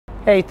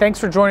Hey, thanks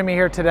for joining me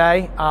here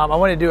today. I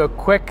want to do a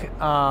quick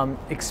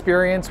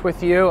experience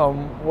with you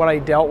on what I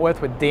dealt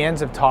with Dan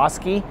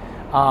Zivotofsky,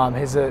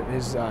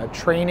 his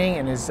training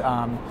and his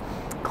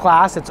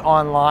class. It's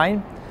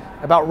online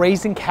about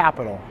raising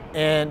capital.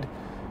 And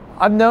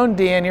I've known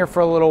Dan here for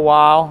a little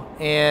while,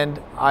 and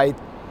I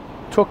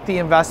took the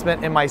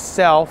investment in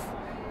myself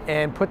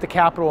and put the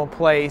capital in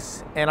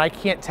place, and I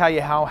can't tell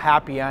you how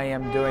happy I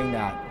am doing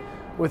that.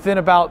 Within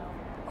about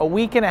a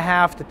week and a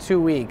half to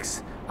 2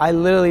 weeks, I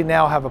literally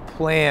now have a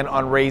plan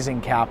on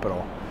raising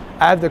capital.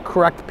 I have the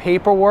correct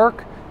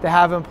paperwork to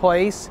have in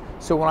place,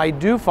 so when I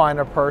do find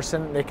a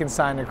person, they can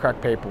sign the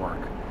correct paperwork.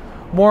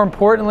 More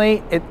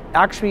importantly, it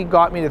actually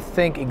got me to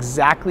think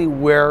exactly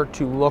where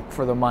to look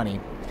for the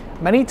money.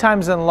 Many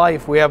times in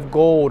life, we have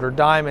gold or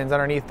diamonds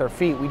underneath our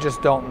feet, we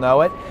just don't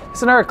know it.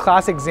 It's another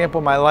classic example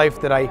of my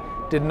life that I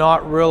did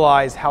not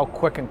realize how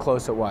quick and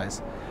close it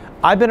was.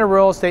 I've been a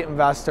real estate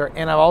investor,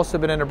 and I've also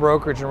been in the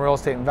brokerage and real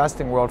estate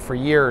investing world for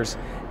years,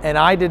 and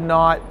I did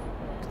not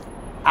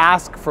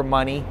ask for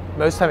money.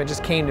 Most of the time it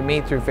just came to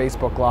me through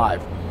Facebook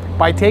Live.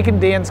 By taking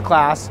Dan's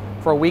class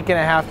for a week and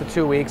a half to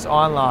 2 weeks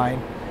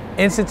online,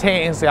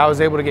 instantaneously I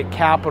was able to get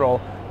capital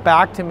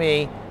back to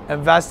me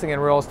investing in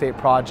real estate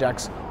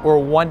projects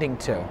or wanting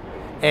to.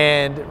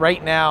 And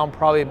right now I'm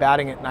probably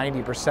batting at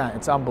 90%.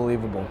 It's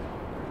unbelievable.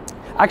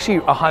 Actually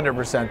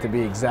 100% to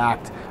be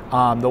exact.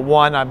 The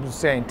one I'm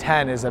saying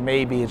 10 is a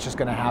maybe. It's just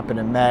going to happen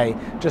in May,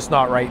 just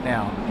not right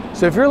now.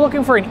 So if you're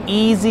looking for an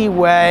easy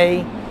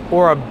way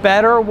or a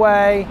better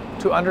way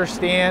to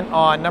understand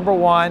on number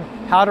one,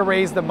 how to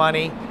raise the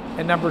money,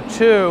 and number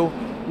two,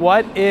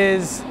 what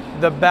is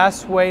the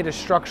best way to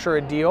structure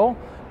a deal,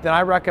 then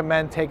I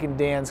recommend taking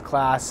Dan's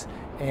class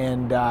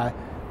and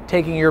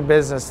taking your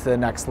business to the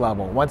next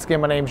level. Once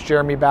again, my name's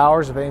Jeremy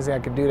Bowers. If anything I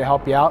can do to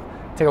help you out,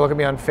 take a look at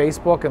me on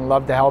Facebook, and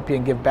love to help you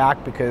and give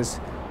back, because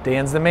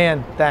Dan's the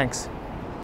man. Thanks.